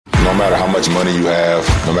no matter how much money you have,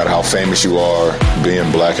 no matter how famous you are, being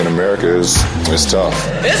black in America is tough.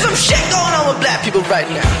 There's some shit going on with black people right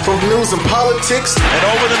now. From news and politics and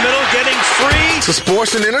over the middle, getting free to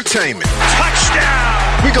sports and entertainment.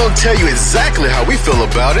 Touchdown! We're gonna tell you exactly how we feel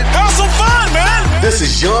about it. Have some fun, man! This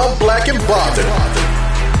is Young, Black, and Bothered.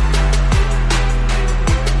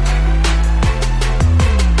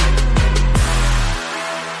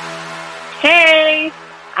 Hey,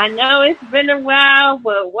 I know it's been a while,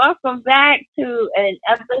 but welcome back to an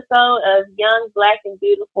episode of Young, Black, and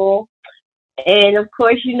Beautiful. And of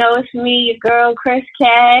course, you know it's me, your girl, Chris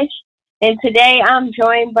Cash. And today I'm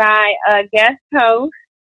joined by a guest host,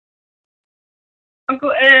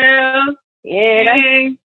 Uncle L. Yeah,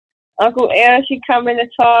 hey. Uncle L, she coming to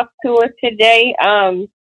talk to us today.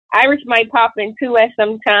 Iris might pop in too at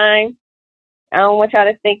some time. I don't want y'all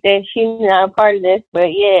to think that she's not a part of this, but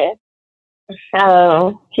yeah.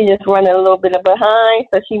 She just running a little bit behind,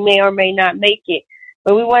 so she may or may not make it.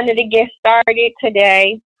 But we wanted to get started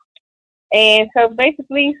today. And so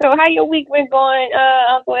basically, how your week been going,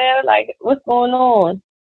 Uncle L? Like, what's going on?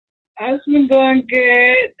 It's been going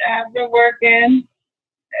good. I've been working,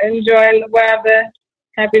 enjoying the weather.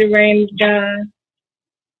 Happy the rain's done.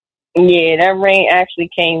 Yeah, that rain actually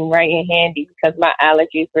came right in handy because my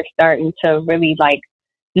allergies were starting to really,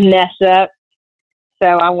 mess up. So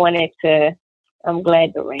I'm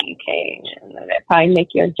glad the rain came. That probably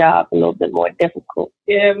make your job a little bit more difficult.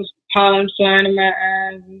 Yeah, it was pollen flying in my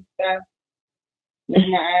eyes and stuff. My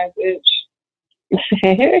eyes itch.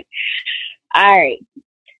 All right.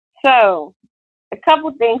 So, a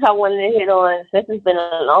couple things I wanted to hit on. This has been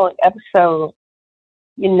a long episode.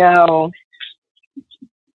 You know,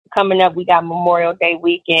 coming up, we got Memorial Day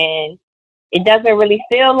weekend. It doesn't really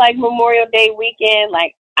feel like Memorial Day weekend.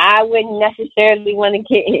 Like, I wouldn't necessarily want to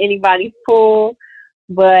get in anybody's pool,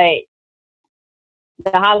 but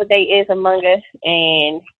the holiday is among us,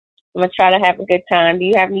 and I'm going to try to have a good time. Do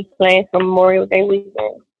you have any plans for Memorial Day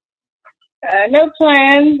weekend? No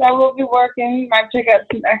plans. I will be working. Might pick up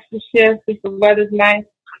some extra shifts if the weather's nice.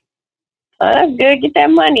 Oh, that's good. Get that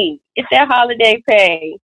money. Get that holiday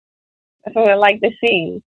pay. That's what I like to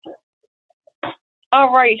see.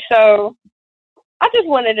 All right, so I just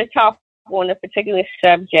wanted to talk on a particular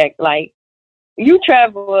subject. Like, you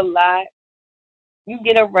travel a lot, you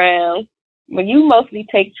get around, but you mostly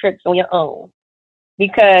take trips on your own.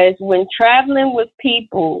 Because when traveling with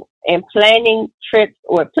people and planning trips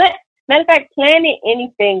matter of fact, planning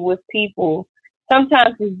anything with people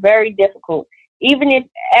sometimes is very difficult. Even if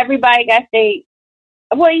everybody got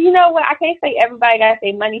well, you know what? I can't say everybody got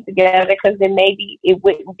their money together because then maybe it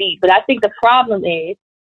wouldn't be. But I think the problem is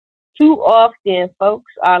too often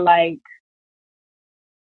folks are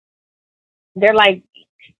they're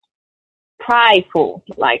prideful.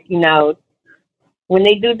 Like, you know, when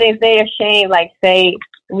they do things, they're ashamed. Like, say,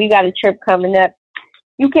 we got a trip coming up.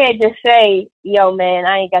 You can't just say, yo, man,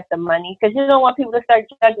 I ain't got the money. Because you don't want people to start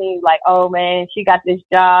judging you like, oh, man, she got this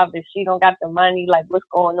job and she don't got the money. Like, what's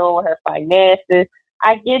going on with her finances?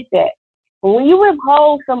 I get that. But when you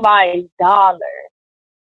withhold somebody's dollar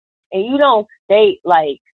and you don't state,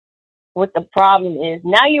 what the problem is,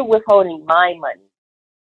 now you're withholding my money.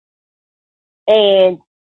 And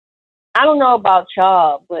I don't know about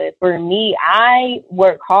y'all, but for me, I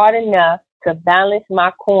work hard enough to balance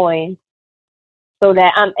my coins so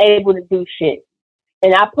that I'm able to do shit.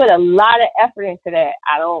 And I put a lot of effort into that.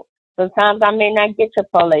 Sometimes I may not get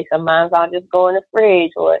Chipotle. Sometimes I'll just go in the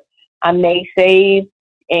fridge, or I may save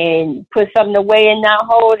and put something away and not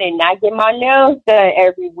hold and not get my nails done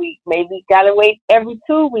every week. Maybe gotta wait every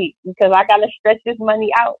 2 weeks because I gotta stretch this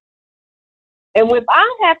money out. And if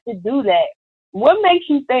I have to do that, what makes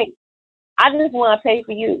you think I just want to pay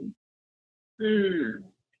for you?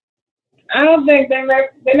 I don't think they're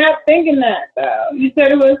not thinking that, though. You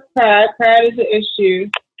said it was pride. Pride is an issue.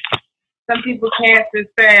 Some people can't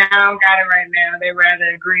just say, I don't got it right now. They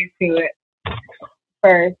rather agree to it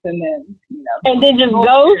first and then, And then just go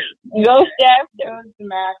after. Go to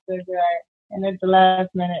masters, right? And at the last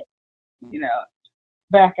minute,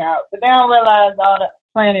 back out. But they don't realize all the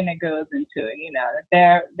planning that goes into it,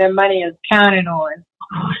 that their money is counted on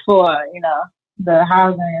for, the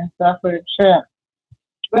housing and stuff for the trip.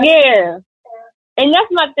 But, yeah. And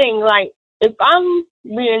that's my thing. Like, if I'm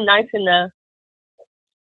being nice enough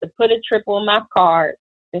to put a trip on my card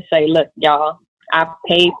and say, look, y'all, I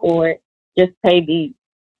paid for it. Just pay me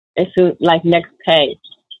as soon, next pay.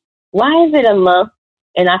 Why is it a month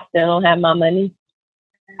and I still don't have my money?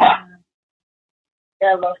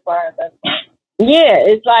 Yeah,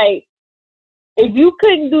 it's like, if you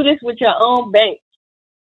couldn't do this with your own bank,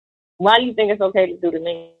 why do you think it's okay to do to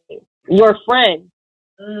me? Your friend.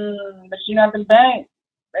 But you know the bank,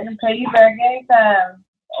 they can pay you back anytime,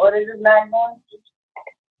 or they just not going to.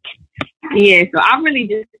 Yeah, so I really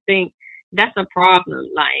just think that's a problem.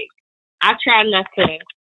 Like, I try not to,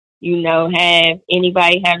 have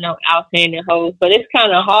anybody have no outstanding hoes, but it's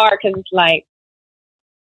kind of hard because it's like,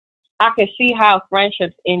 I can see how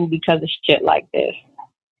friendships end because of shit like this.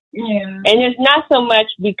 Yeah. And it's not so much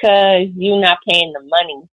because you're not paying the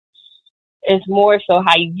money. It's more so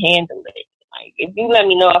how you handle it. Like, if you let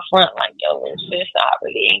me know up front, like, yo, sis, I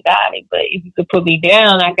really ain't got it, but if you could put me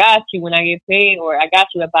down, I got you when I get paid, or I got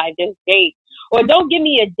you by this date. Or don't give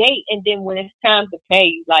me a date, and then when it's time to pay,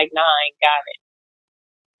 you like, nah, I ain't got it.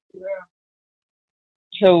 Yeah.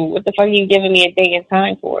 So what the fuck are you giving me a date and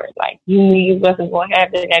time for? Like, you knew you wasn't going to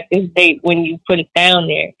have it at this date when you put it down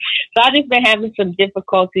there. So I just been having some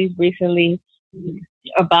difficulties recently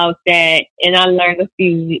about that, and I learned a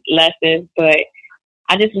few lessons, but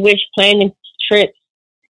I just wish planning trips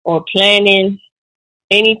or planning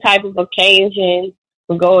any type of occasion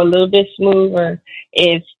would go a little bit smoother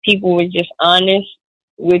if people were just honest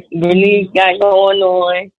with what really got going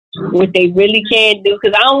on, what they really can do.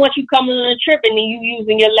 Because I don't want you coming on a trip and then you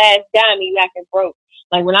using your last dime and you acting broke.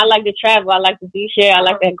 Like, when I like to travel, I like to do shit. I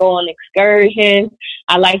like to go on excursions.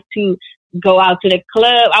 I like to go out to the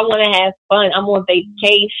club. I want to have fun. I'm on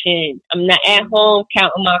vacation. I'm not at home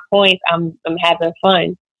counting my coins. I'm having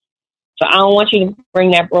fun. So I don't want you to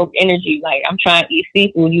bring that broke energy. Like, I'm trying to eat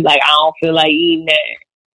seafood. You like, I don't feel like eating that.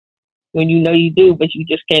 When you know you do, but you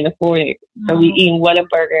just can't afford it. So we eating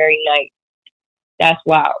Whataburger every night. That's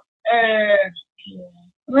wild. I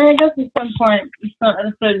mean, I guess at some point, at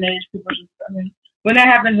a certain age, people just, when that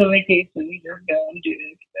happens on vacation, we just go and do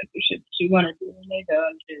the shit that you want to do, and they go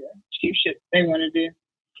and do the cheap shit they want to do.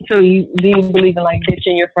 So do you believe in, like,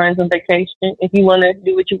 ditching your friends on vacation if you want to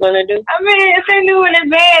do what you want to do? I mean, if they knew in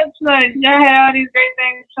advance, like, y'all had all these great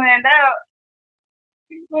things planned out,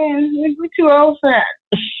 man, we're too old for that.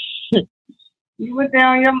 You went there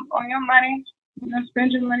on your money,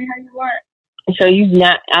 spend your money how you want. So you're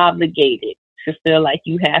not obligated to feel like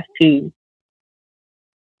you have to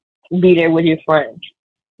be there with your friends.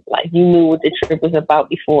 Like, you knew what the trip was about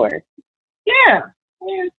before. Yeah.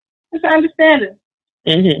 It's understanding.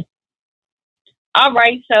 Mm-hmm. All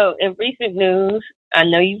right, so in recent news, I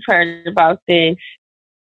know you've heard about this,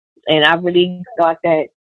 and I really thought that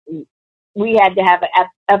we had to have an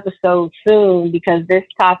episode soon because this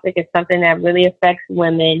topic is something that really affects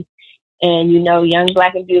women. And, Young,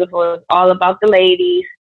 Black, and Beautiful is all about the ladies.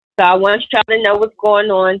 So I want y'all to know what's going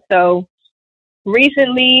on. So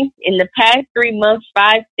recently, in the past 3 months,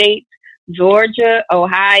 5 states, Georgia,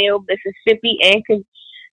 Ohio, Mississippi, and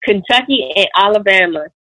Kentucky, and Alabama,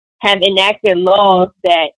 have enacted laws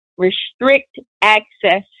that restrict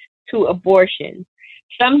access to abortion,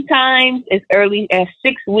 sometimes as early as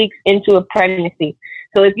 6 weeks into a pregnancy.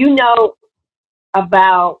 So if you know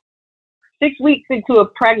about 6 weeks into a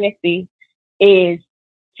pregnancy is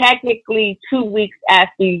technically 2 weeks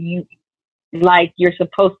after you're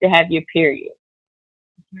supposed to have your period.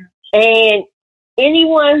 And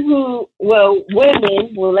anyone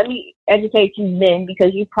women, let me educate you men,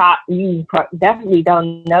 because you definitely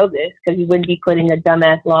don't know this because you wouldn't be putting a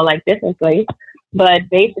dumbass law like this in place. But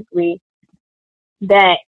basically,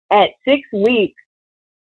 that at 6 weeks,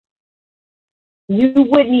 you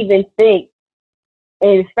wouldn't even think,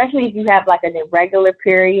 and especially if you have like an irregular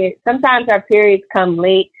period. Sometimes our periods come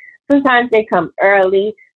late. Sometimes they come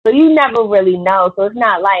early. So you never really know. So it's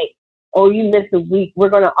not like, oh, you missed a week, we're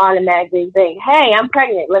going to automatically think, hey, I'm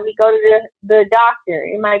pregnant, let me go to the doctor.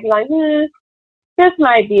 It might be like, this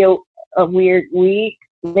might be a weird week.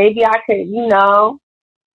 Maybe I could,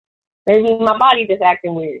 maybe my body just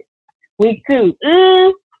acting weird. Week 2,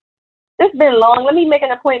 it's been long, let me make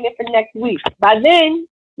an appointment for next week. By then,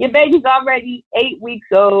 your baby's already 8 weeks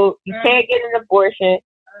old, you can't get an abortion,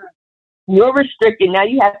 you're restricted, now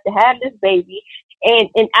you have to have this baby. And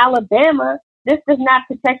in Alabama, this does not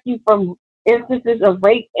protect you from instances of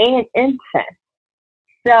rape and incest.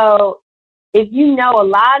 So if you know a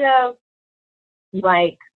lot of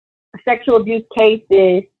like sexual abuse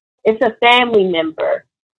cases, it's a family member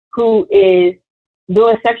who is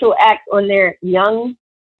doing sexual acts on their young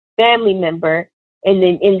family member and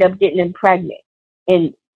then end up getting them pregnant.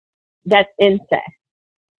 And that's incest.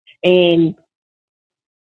 And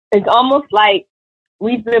it's almost like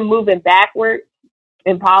we've been moving backwards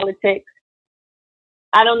in politics.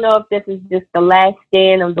 I don't know if this is just the last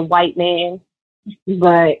stand of the white man,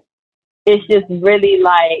 but it's just really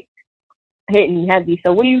like hitting heavy.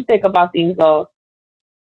 So what do you think about these laws?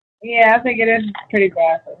 Yeah, I think it is pretty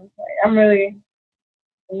bad. I'm really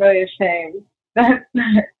ashamed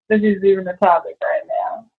this is even a topic right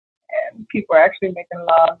now. And people are actually making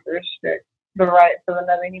laws to restrict the rights of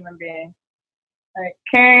another human being. Like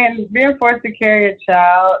being forced to carry a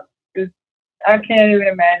child I can't even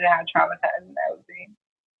imagine how traumatizing that would be.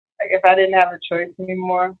 Like if I didn't have a choice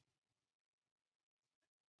anymore.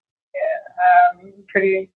 Yeah, I'm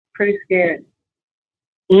pretty scared.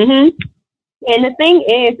 And the thing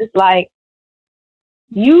is, it's like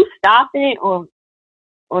you stopping it on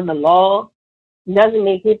the law doesn't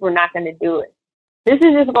mean people are not going to do it. This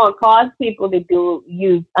is just going to cause people to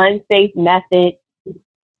use unsafe methods,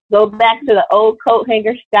 go back to the old coat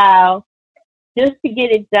hanger style, just to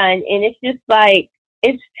get it done. And it's just like,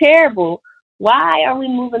 it's terrible. Why are we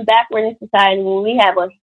moving backward in society when we have a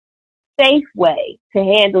safe way to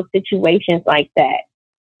handle situations like that?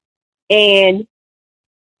 And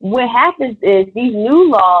what happens is these new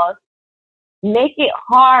laws make it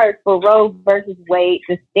hard for Roe versus Wade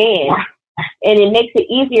to stand. And it makes it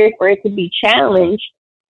easier for it to be challenged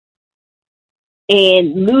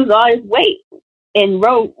and lose all its weight. And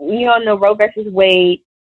Roe, we all know Roe versus Wade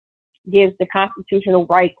gives the constitutional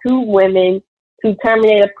right to women to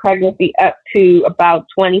terminate a pregnancy up to about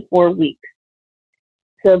 24 weeks.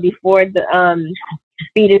 So before the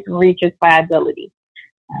fetus reaches viability.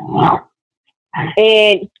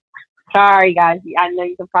 And sorry guys, I know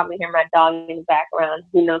you can probably hear my dog in the background.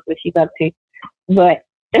 Who knows what she's up to. But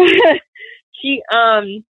she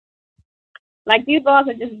like these laws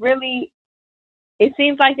are just really, it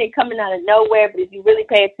seems like they're coming out of nowhere, but if you really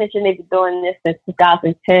pay attention, they've been doing this since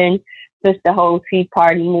 2010, since the whole Tea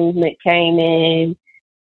Party movement came in.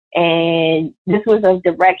 And this was a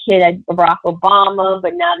direct hit at Barack Obama,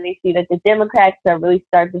 but now they see that the Democrats are really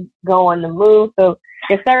starting to go on the move. So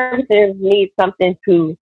conservatives need something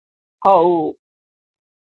to hold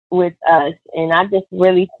with us. And I just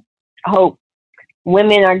really hope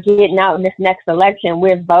women are getting out in this next election.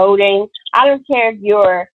 We're voting. I don't care if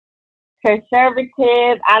you're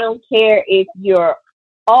conservative. I don't care if you're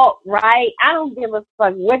alt-right. I don't give a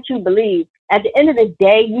fuck what you believe. At the end of the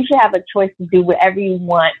day, you should have a choice to do whatever you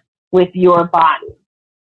want with your body.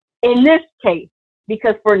 In this case,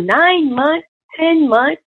 because for 9 months, 10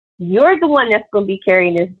 months, you're the one that's going to be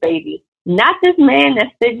carrying this baby. Not this man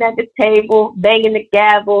that's sitting at the table, banging the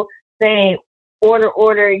gavel, saying,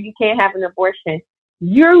 order, you can't have an abortion.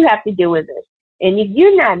 You have to deal with this. And if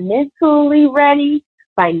you're not mentally ready,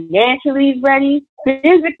 financially ready,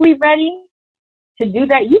 physically ready to do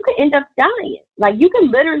that, you could end up dying. Like, you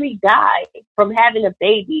can literally die from having a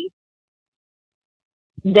baby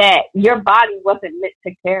that your body wasn't meant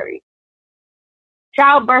to carry.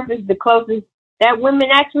 Childbirth is the closest that women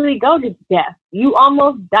actually go to death. You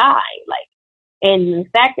almost die. And the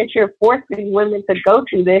fact that you're forcing women to go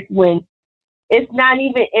through this when it's not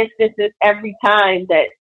even instances every time that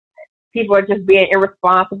people are just being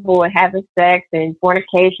irresponsible and having sex and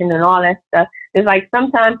fornication and all that stuff. It's like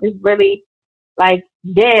sometimes it's really like,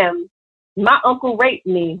 damn, my uncle raped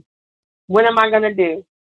me. What am I going to do?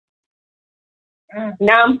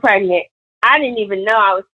 Now I'm pregnant. I didn't even know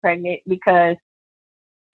I was pregnant because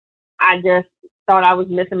I just thought I was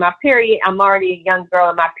missing my period. I'm already a young girl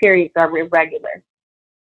and my periods are irregular.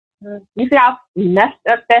 You see how messed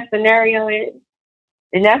up that scenario is?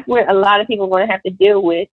 And that's what a lot of people are going to have to deal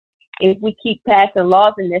with if we keep passing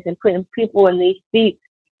laws in this and putting people in these seats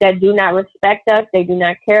that do not respect us, they do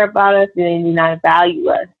not care about us, and they do not value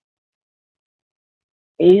us.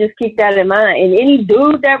 And you just keep that in mind. And any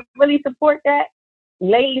dude that really support that,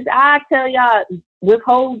 ladies, I tell y'all,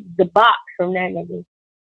 withhold the box from that nigga.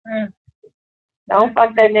 Don't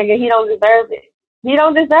fuck that nigga. He don't deserve it. He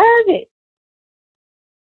don't deserve it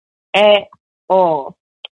at all.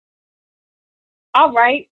 All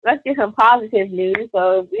right, let's get some positive news.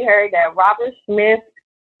 So we heard that Robert Smith,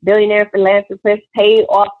 billionaire philanthropist, paid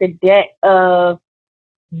off the debt of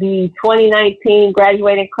the 2019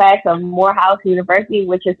 graduating class of Morehouse University,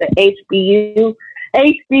 which is the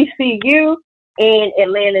HBCU in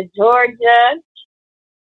Atlanta, Georgia.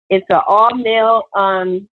 It's an all-male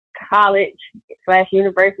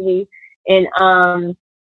college/university in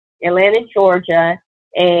Atlanta, Georgia,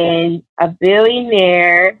 and a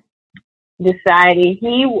billionaire decided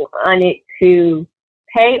he wanted to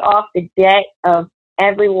pay off the debt of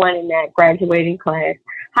everyone in that graduating class.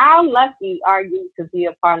 How lucky are you to be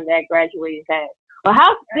a part of that graduating class? Well,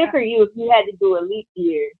 how sick are you if you had to do a leap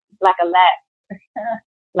year, like a lap?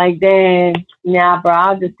 Like, then, nah, bro,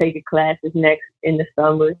 I'll just take the classes next in the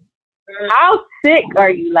summer. How sick are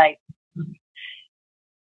you? Like,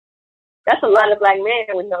 that's a lot of black men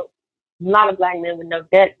with no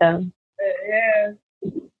debt, though. Yeah.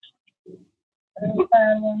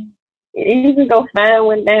 You can go find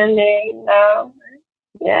one down there, you know.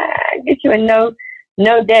 Yeah, get you a no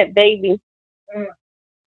debt baby.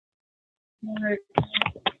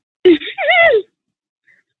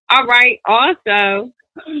 All right. Also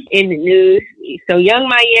in the news, so Young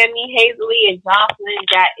Miami, Hazel Lee, and Jocelyn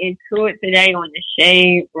got into it today on the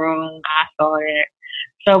Shade Room. I saw it.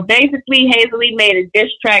 So basically, Hazel Lee made a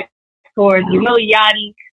diss track towards Lil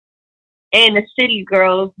Yachty and the City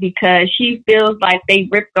Girls because she feels like they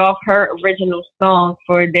ripped off her original song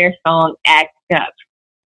for their song Act Up.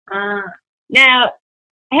 Now,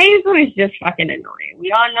 Hazel is just fucking annoying.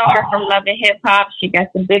 We all know her from Love and Hip Hop. She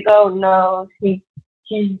got the big old nose. She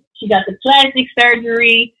got the plastic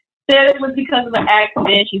surgery. Said it was because of an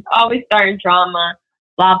accident. She's always starting drama.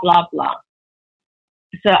 Blah blah blah.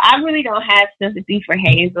 So I really don't have sympathy for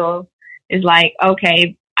Hazel. It's like,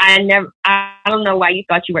 okay, I don't know why you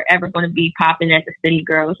thought you were ever going to be popping as the City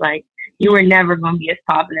Girls. Like, you were never going to be as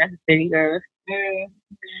popping as the City Girls.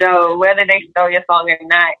 So whether they stole your song or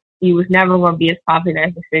not, you was never going to be as popping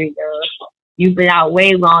as the City Girls. You've been out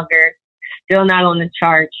way longer, still not on the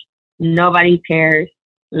charts. Nobody cares.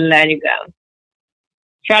 Let it go.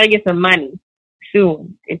 Try to get some money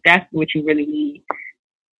soon, if that's what you really need.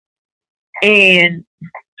 And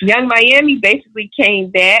Young Miami basically came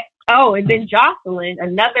back. Oh, and then Jocelyn,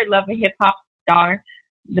 another Love and Hip Hop star,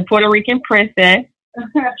 the Puerto Rican princess,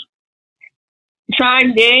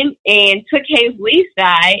 chimed in and took Hazel Lee's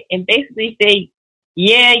side and basically said,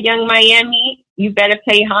 yeah, Young Miami, you better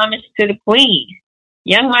pay homage to the queen.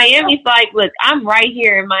 Young Miami's like, look, I'm right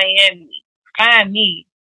here in Miami. Find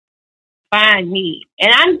me.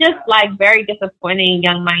 And I'm just like very disappointed in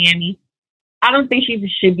Young Miami. I don't think she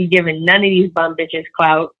should be giving none of these bum bitches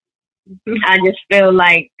clout. I just feel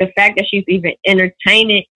like the fact that she's even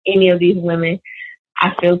entertaining any of these women,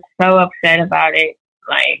 I feel so upset about it.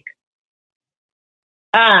 Like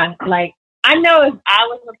I know if I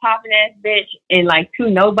was a poppin' ass bitch and like two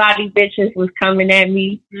nobody bitches was coming at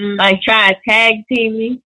me, like trying to tag team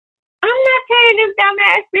me, I'm not paying them dumb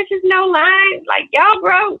ass bitches no line. Like, y'all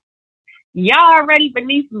broke. Y'all already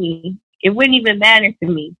beneath me. It wouldn't even matter to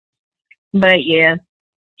me. But yeah,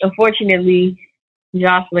 unfortunately,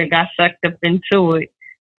 Jocelyn got sucked up into it.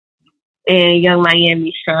 And Young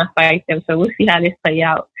Miami's trying to fight them. So we'll see how this play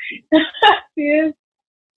out.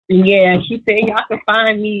 Yeah, she said y'all can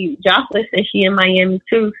find me. Jocelyn said she in Miami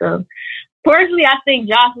too. So personally, I think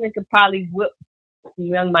Jocelyn could probably whip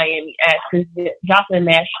Young Miami ass because Jocelyn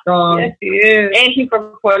mad strong. Yes, she is. And she's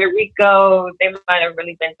from Puerto Rico. They might have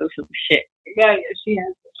really been through some shit. Yeah, she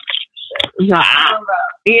has.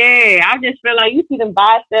 Yeah, I just feel like you see them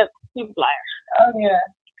biceps, people like, oh yeah,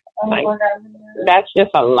 like, that's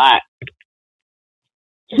just a lot.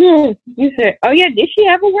 You said, oh yeah, did she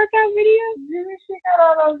have a workout video? Yeah, she got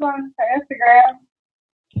all those on her Instagram,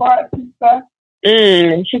 squats and stuff.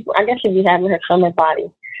 I guess she'd be having her summer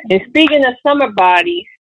body. And speaking of summer bodies,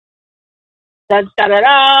 let's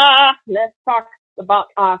talk about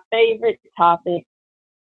our favorite topic.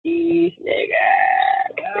 These niggas.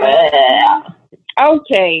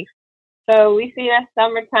 Okay, so we see that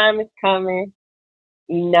summertime is coming.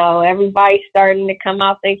 You know, everybody's starting to come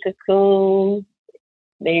out their cocoon.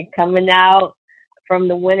 They're coming out from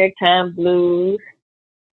the wintertime blues.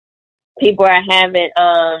 People are having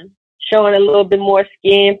showing a little bit more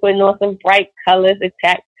skin, putting on some bright colors,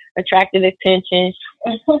 attracting attention.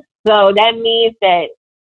 So that means that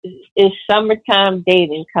it's summertime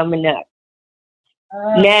dating coming up.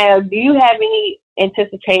 Now, do you have any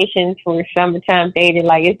anticipations for summertime dating?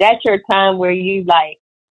 Like, is that your time where you like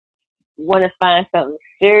want to find something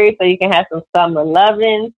serious so you can have some summer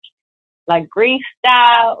loving, like Grease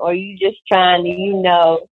style, or you just trying to, you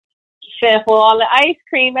know, sample all the ice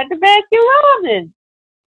cream at the Baskin Robbins?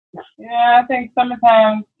 Yeah, I think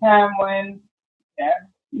summertime time when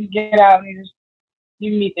you get out and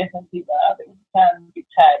you meet different people. I think it's time to be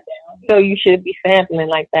tied down. So you should be sampling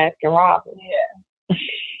like Baskin Robbins. Yeah.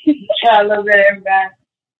 Try a little bit of everybody.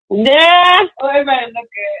 Yeah. Oh, everybody look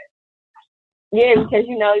good. Yeah, because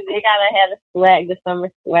you know they gotta have the swag, the summer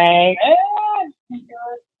swag.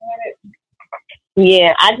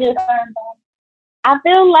 Yeah, I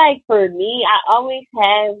feel like for me, I always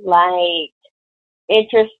have like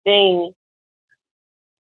interesting,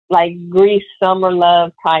 like Grease summer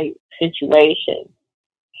love type situations.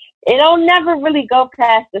 It don't never really go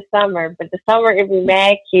past the summer, but the summer it be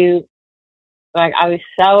mad cute. Like, I was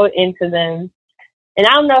so into them. And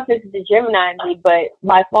I don't know if it's the Gemini in me, but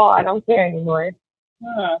by fall, I don't care anymore.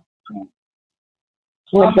 I'm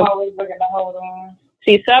always looking to hold on.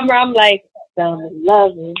 See, summer, I'm like, summer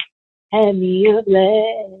loving, have me a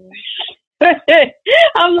blast.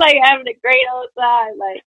 I'm like having a great old time.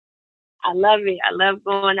 Like, I love it. I love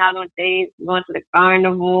going out on dates, going to the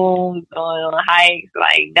carnival, going on hikes.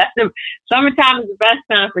 Like summertime is the best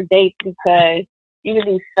time for dates because you can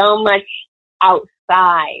do so much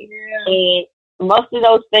outside, and most of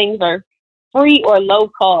those things are free or low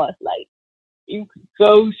cost. Like you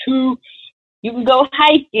can go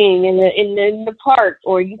hiking in the park,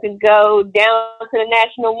 or you can go down to the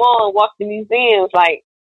National Mall and walk the museums. Like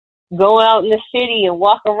go out in the city and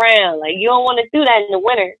walk around. Like you don't want to do that in the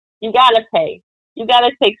winter. You gotta pay. You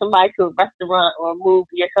gotta take somebody to a restaurant or a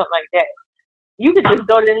movie or something like that. You could just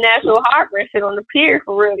go to the National Harbor and sit on the pier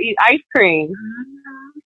for real, eat ice cream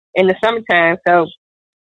in the summertime. So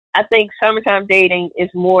I think summertime dating is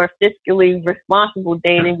more fiscally responsible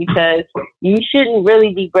dating because you shouldn't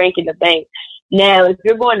really be breaking the bank. Now, if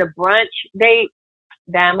you're going to brunch date,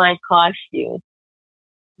 that might cost you.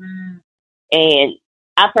 And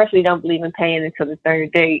I personally don't believe in paying until the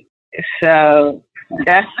third date. So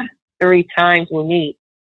that's 3 times we meet.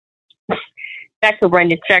 That could run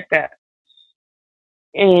the check up.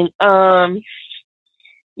 And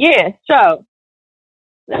yeah, so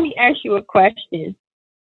let me ask you a question.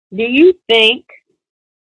 Do you think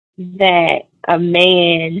that a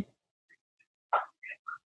man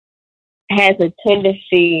has a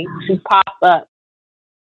tendency to pop up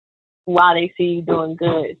while they see you doing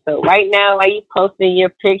good? So right now, while you posting your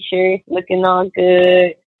pictures, looking all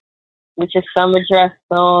good, with your summer dress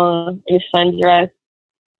on, your sundress,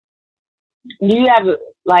 do you have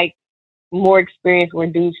like more experience where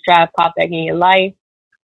dudes try to pop back in your life,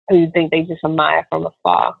 or you think they just admire from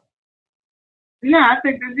afar? No, I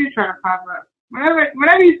think they do try to pop up.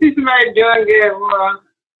 Whenever you see somebody doing good, well,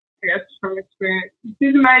 I guess from experience, you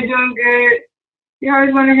see somebody doing good, you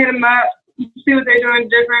always want to hit them up, see what they're doing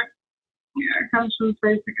different. Yeah, it comes from a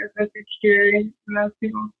place, I guess, that's security and those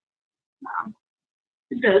people.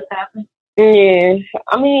 It does happen. Yeah,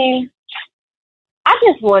 I mean, I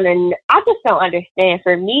just don't understand.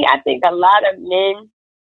 For me, I think a lot of men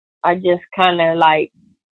are just kind of like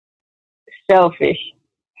selfish.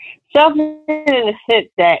 Selfish in the sense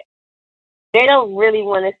that they don't really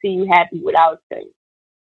want to see you happy without them.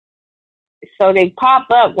 So they pop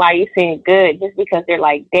up while you're saying good just because they're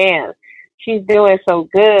like, damn, she's doing so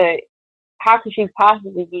good. How could she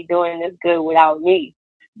possibly be doing this good without me?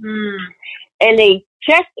 And they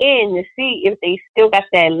check in to see if they still got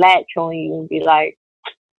that latch on you and be like,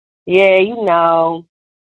 yeah, you know,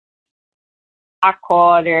 I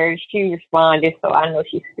called her, she responded, so I know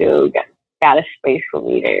she still got a space for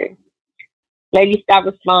me there. Lady, stop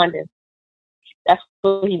responding. That's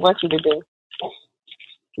what he wants you to do.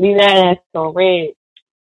 Leave that ass on red.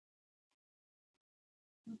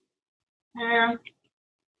 Yeah.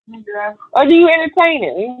 Or do you entertain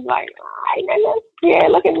it? He's like, yeah,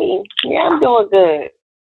 look at me. Yeah, I'm doing good.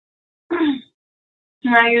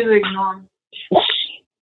 I usually ignore them.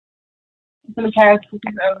 In the past, this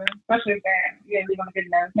is over. Especially if you're going to get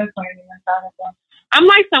nervous. No point in that. I'm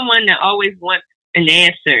like someone that always wants an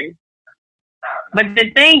answer. But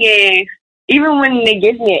the thing is, even when they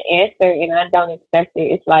give me an answer and I don't accept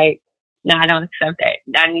it, it's like, no, I don't accept that.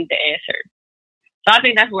 I need the answer. So I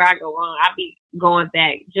think that's where I go wrong. I be going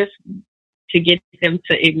back just to get them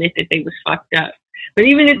to admit that they was fucked up. But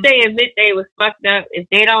even if they admit they was fucked up, if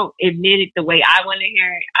they don't admit it the way I want to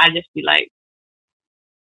hear it, I just be like,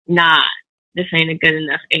 nah, this ain't a good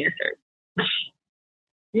enough answer.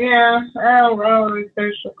 Yeah, I don't always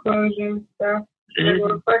search for closure and stuff.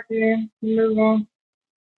 Fuck you, move on.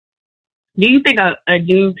 Do you think a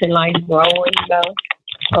dude can like grow when you go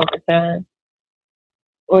over time?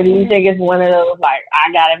 Or do you think it's one of those like, I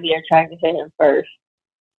gotta be attracted to him first?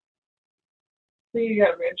 So you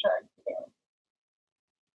gotta be attracted to him.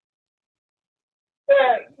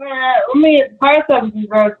 I mean, parts of it can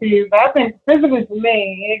grow to you, but I think physically for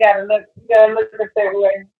me, you gotta look a certain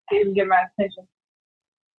way to even get my attention.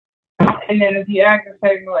 And then if you act a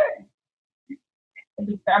certain way,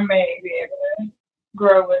 I may be able to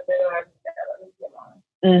grow with it.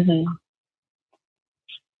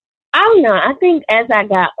 I don't know. I think as I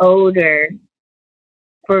got older,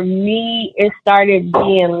 for me, it started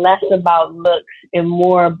being less about looks and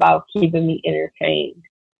more about keeping me entertained.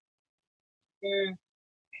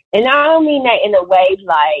 And I don't mean that in a way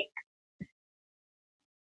like,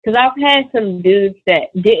 because I've had some dudes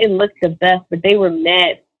that didn't look the best, but they were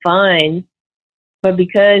mad fun. But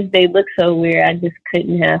because they look so weird, I just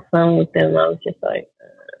couldn't have fun with them. I was just like,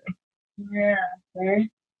 yeah. Okay.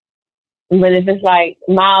 But if it's like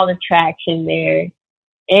mild attraction there,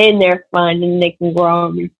 and they're fun, and they can grow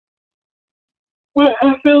on me. Well,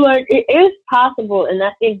 I feel like it is possible, and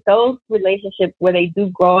I think those relationships where they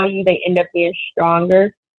do grow on you, they end up being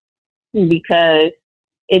stronger because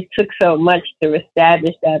it took so much to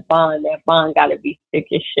establish that bond. That bond got to be thick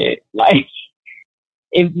as shit. Like,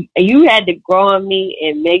 if you had to grow on me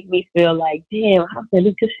and make me feel like, damn, I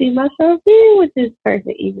really could see myself being with this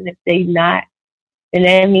person, even if they not, and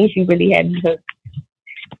that means you really had to look,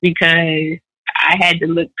 because I had to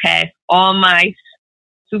look past all my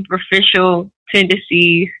superficial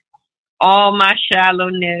tendencies, all my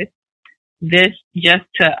shallowness, this just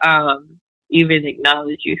to even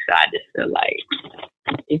acknowledge you. So I just feel like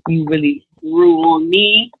if you really grew on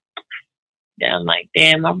me, then I'm like,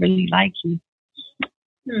 damn, I really like you.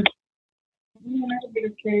 That'd be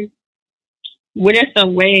the case. What are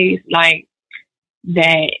some ways like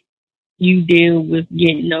that you deal with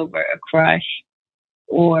getting over a crush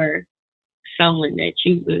or someone that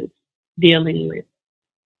you was dealing with?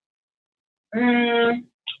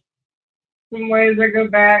 Some ways I go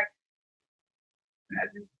back. I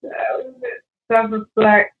just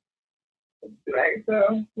self-reflect. Like,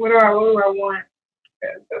 so what do I want?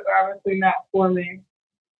 Because that's obviously not for me.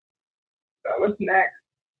 So what's next?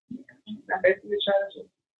 I basically try to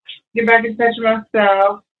just get back in touch with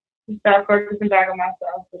myself and start focusing back on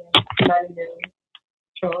myself, and somebody really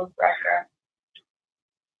shows back up.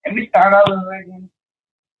 And we start all over again.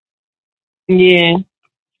 Yeah.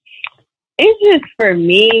 It's just for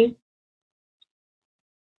me,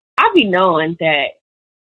 I be knowing that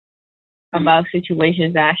about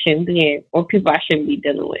situations that I shouldn't be in or people I shouldn't be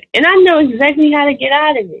dealing with. And I know exactly how to get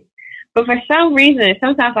out of it. But for some reason,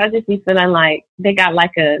 sometimes I just be feeling like they got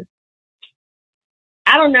like I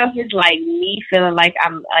don't know if it's like me feeling like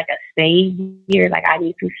I'm like a savior, like I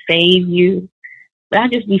need to save you. But I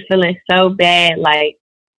just be feeling so bad, like,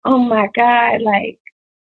 oh my God, like,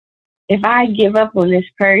 if I give up on this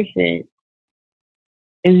person,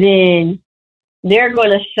 and then they're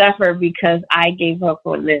going to suffer because I gave up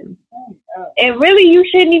on them. And really, you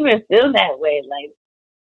shouldn't even feel that way. Like,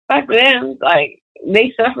 fuck them. Like,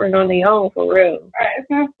 they suffering on their own, for real. It's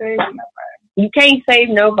not saving nobody. You can't save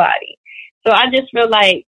nobody. So I just feel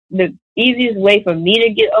like the easiest way for me to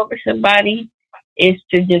get over somebody is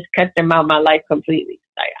to just cut them out of my life completely.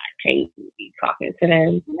 Like, I can't be talking to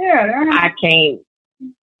them. Yeah, I can't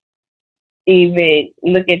even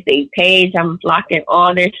look at their page. I'm blocking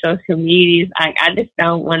all their social medias. I just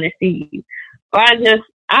don't want to see you. Or I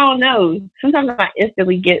don't know. Sometimes I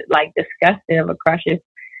instantly get like disgusted of a crush.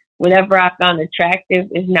 Whatever I found attractive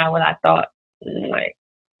is not what I thought. And I'm like,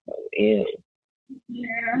 oh, ew.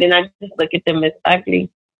 Yeah. Then I just look at them as ugly.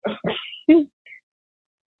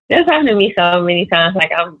 That's happened to me so many times.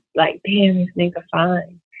 Like, I'm like, damn, this nigga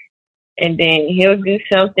fine. And then he'll do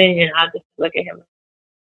something and I'll just look at him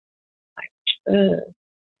like, ugh.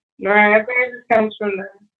 Right, I think it just comes from the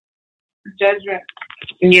judgment.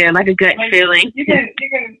 Yeah, like a gut feeling. You can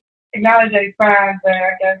acknowledge that he's fine, but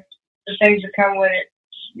I guess the things that come with it,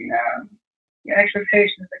 you know, your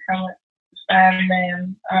expectations that come with the fine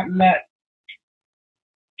man aren't met.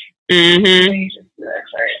 Mm-hmm.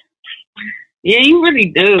 Right. Yeah, you really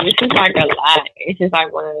do. It's just like a lot. It's just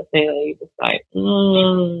like one of those things where you just like,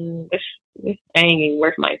 this thing ain't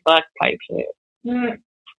worth my buck type shit. Mm.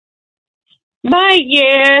 But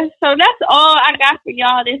yeah, so that's all I got for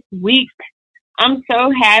y'all this week. I'm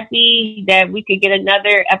so happy that we could get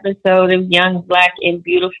another episode of Young, Black, and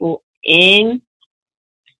Beautiful in.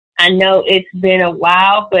 I know it's been a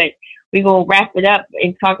while, but we're going to wrap it up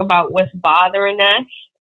and talk about what's bothering us.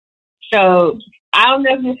 So I don't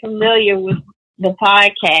know if you're familiar with the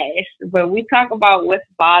podcast, but we talk about what's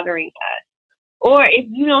bothering us. Or if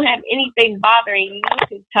you don't have anything bothering you, you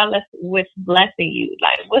can tell us what's blessing you.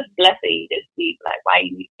 Like, what's blessing you this week? Like, why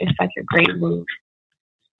you in such a great mood?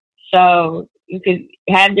 So you could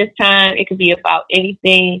have this time. It could be about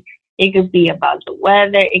anything. It could be about the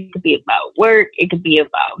weather. It could be about work. It could be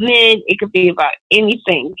about men. It could be about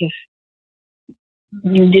anything. Just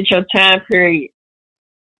you did your time period.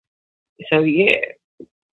 So yeah.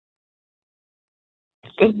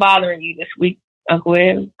 What's bothering you this week, Uncle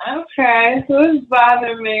Ed? Okay, so what's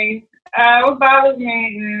bothering me? What bothers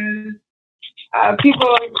me is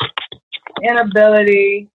people's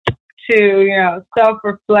inability to,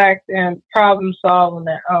 self-reflect and problem solve on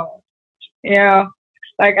their own.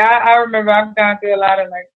 Like I remember I've gone through a lot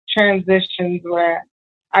of like transitions where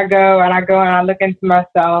I go and I look into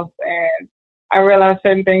myself and I realize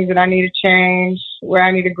certain things that I need to change, where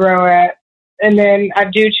I need to grow at. And then I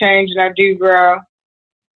do change and I do grow.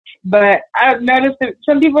 But I've noticed that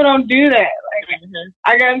some people don't do that. Like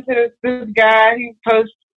I got into this guy,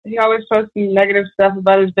 he always posts negative stuff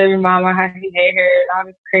about his baby mama, how he hate her and all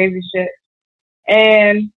this crazy shit.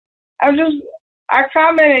 And I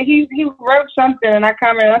commented, he wrote something and I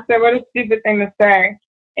commented, I said, what a stupid thing to say.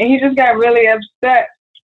 And he just got really upset.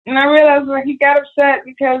 And I realized like he got upset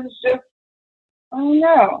because it's just, I don't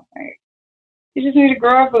know. Like, he just need to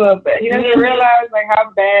grow up a little bit. He doesn't realize like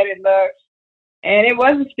how bad it looks. And it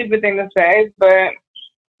was a stupid thing to say, but I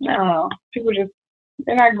don't know. People just,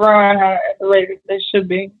 they're not growing at the rate that they should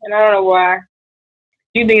be. And I don't know why.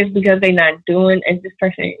 Do you think it's because they're not doing, is this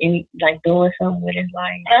person doing something with his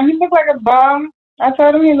life? He looked like a bum. I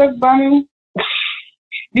told him he looked bummy.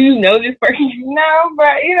 Do you know this person? No,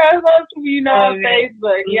 but it's those people you know on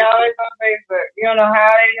Facebook. You always on Facebook. You don't know how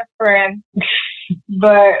they're your friend.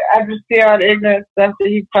 But I just see all the ignorant stuff that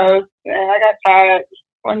he posts, and I got tired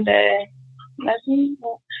one day.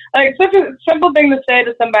 Like, such a simple thing to say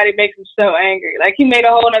to somebody makes him so angry. Like, he made a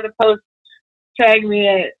whole other post, tagged me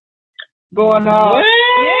in it, going on. What?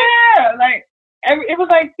 Yeah, like, it was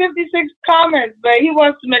like 56 comments, but he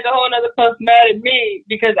wants to make a whole other post mad at me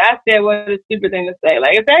because I said what a stupid thing to say.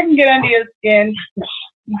 Like, if that can get under your skin,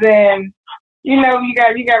 then, you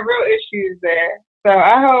got real issues there. So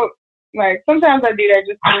I hope, like, sometimes I do that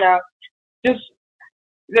just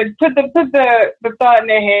like, put the thought in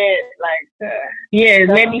their head, like,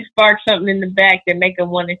 maybe spark something in the back that make them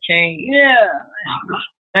want to change. Yeah.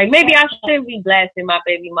 Like, maybe I shouldn't be blasting my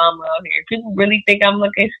baby mama out here. People really think I'm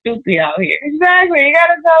looking stupid out here. Exactly. You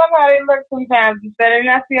gotta tell them how they look sometimes. Instead of,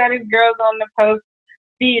 I see all these girls on the post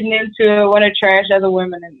feeding into it, want to trash other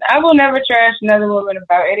women. And I will never trash another woman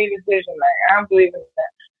about any decision. Like, I don't believe in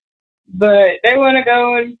that. But they want to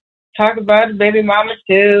go and talk about his baby mama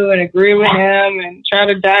too and agree with him and try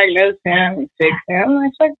to diagnose him and fix him. I'm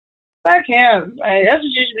like, fuck him. Like, that's what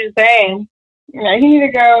you should be saying. He need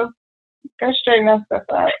to go straighten that stuff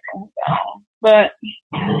out. But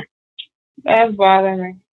that's bothering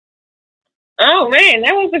me. Oh man,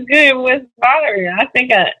 that was a good what's bothering. I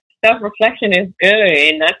think self-reflection is good,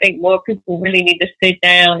 and I think more people really need to sit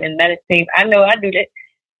down and meditate. I know I do that.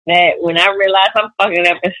 That when I realize I'm fucking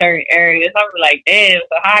up in certain areas, I'm like, damn,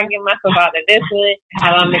 so how I get myself out of this one?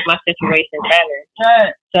 How do I make my situation better?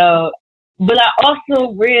 Right. So, but I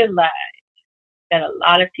also realize that a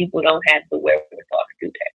lot of people don't have the wherewithal to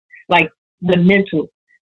do that. Like, the mental.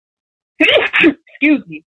 Excuse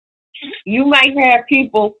me. You might have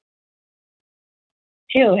people,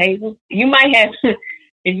 chill, Hazel. You might have,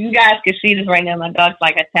 if you guys could see this right now, my dog's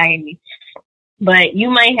like attacking me. But you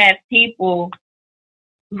might have people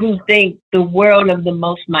who think the world of the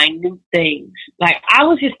most minute things. Like, I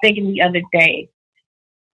was just thinking the other day,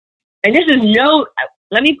 and this is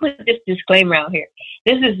let me put this disclaimer out here.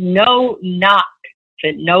 This is no knock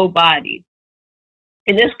to nobody.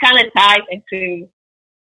 And this kind of ties into,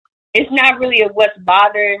 it's not really of what's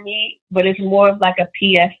bothering me, but it's more of like a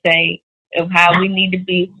PSA of how we need to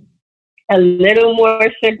be a little more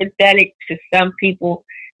sympathetic to some people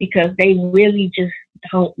because they really just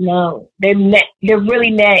don't know. They're really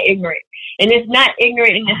mad ignorant. And it's not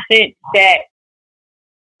ignorant in the sense that,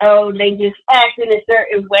 they just act in a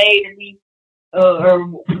certain way to be,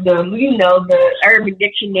 or the Urban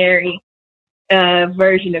Dictionary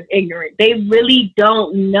version of ignorant. They really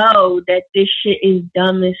don't know that this shit is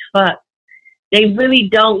dumb as fuck. They really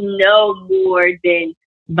don't know more than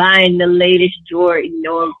buying the latest Jordan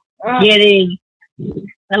or getting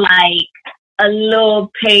like a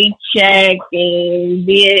little paycheck and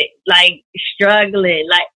be like struggling.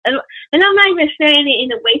 Like, and I'm not even saying it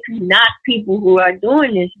in a way to knock people who are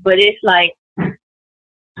doing this, but it's like,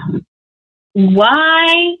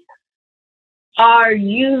 why are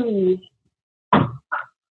you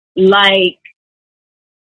like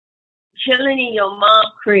chilling in your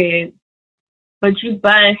mom's crib, but you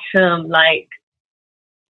buying some like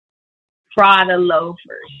Prada loafers?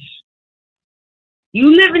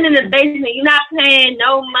 You living in the basement. You're not paying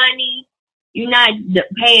no money. You're not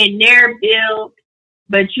paying their bills,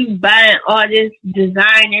 but you buying all this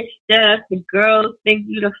designer stuff. The girls think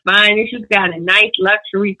you the finest. You got a nice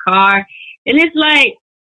luxury car, and it's like,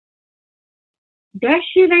 that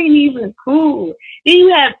shit ain't even cool. Then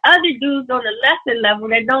you have other dudes on the lesser level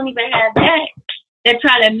that don't even have that. That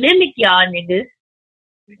try to mimic y'all niggas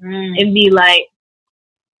and be like,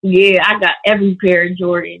 yeah, I got every pair of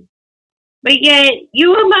Jordans. But yet,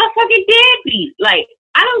 you a motherfucking deadbeat. Like,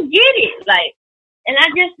 I don't get it. Like, and I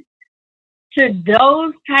just, to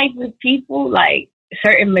those type of people, like,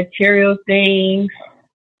 certain material things,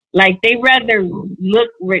 like, they rather look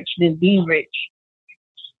rich than be rich.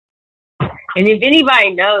 And if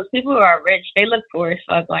anybody knows, people who are rich, they look poor as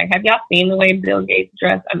fuck. Like, have y'all seen the way Bill Gates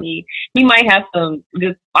dressed? I mean, he might have some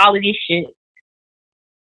good quality shit.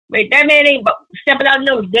 But that man ain't stepping out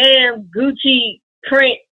no damn Gucci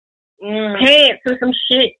print pants or some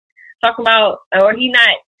shit. Talking about, or he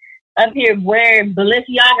not up here wearing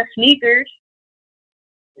Balenciaga sneakers.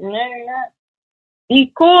 No, you're not. He's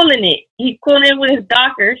calling it. He's calling it with his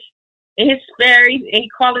dockers and his fairies, and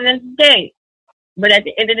he's calling it a day. But at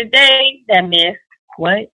the end of the day, that man's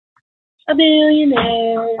what? A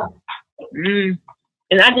billionaire.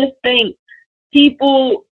 And I just think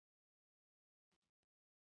people,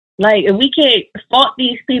 like, if we can't fault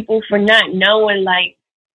these people for not knowing, like,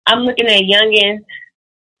 I'm looking at youngins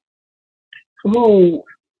who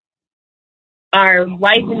are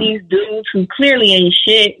wiping these dudes who clearly ain't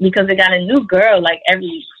shit because they got a new girl like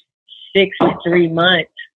every 3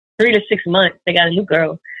 to 6 months. They got a new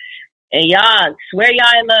girl. And y'all swear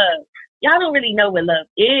y'all in love. Y'all don't really know what love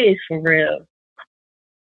is for real.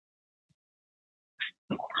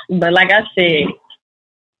 But like I said,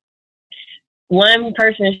 one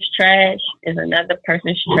person's trash is another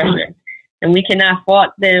person's treasure. And we cannot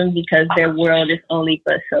fault them because their world is only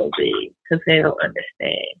but so big because they don't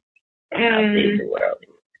understand how big the world is.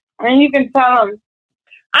 And you can tell them.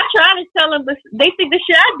 I try to tell them, but they think the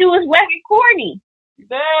shit I do is whack and corny.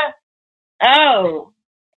 Oh,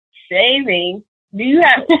 saving. Do you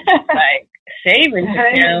have like savings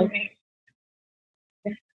accounts?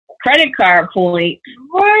 Credit card points.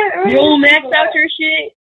 What? You don't max out your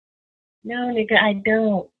shit? No, nigga, I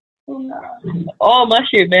don't. All my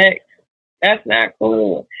shit back. That's not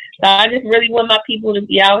cool. So I just really want my people to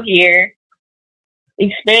be out here,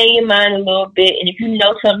 expand your mind a little bit, and if you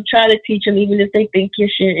know something, try to teach them, even if they think your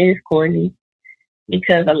shit is corny.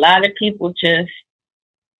 Because a lot of people just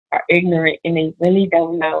are ignorant and they really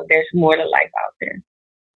don't know there's more to life out there.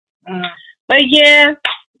 But yeah,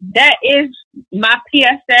 that is my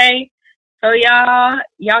PSA. So y'all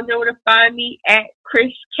know where to find me at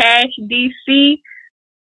Chris Cash DC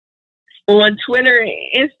on Twitter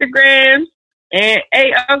and Instagram. And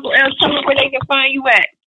hey, Uncle L, tell them where they can find you at.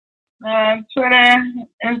 Twitter,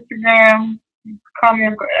 Instagram, call me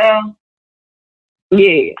Uncle L.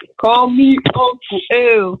 Yeah, call me Uncle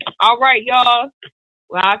L. All right, y'all.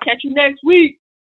 Well, I'll catch you next week.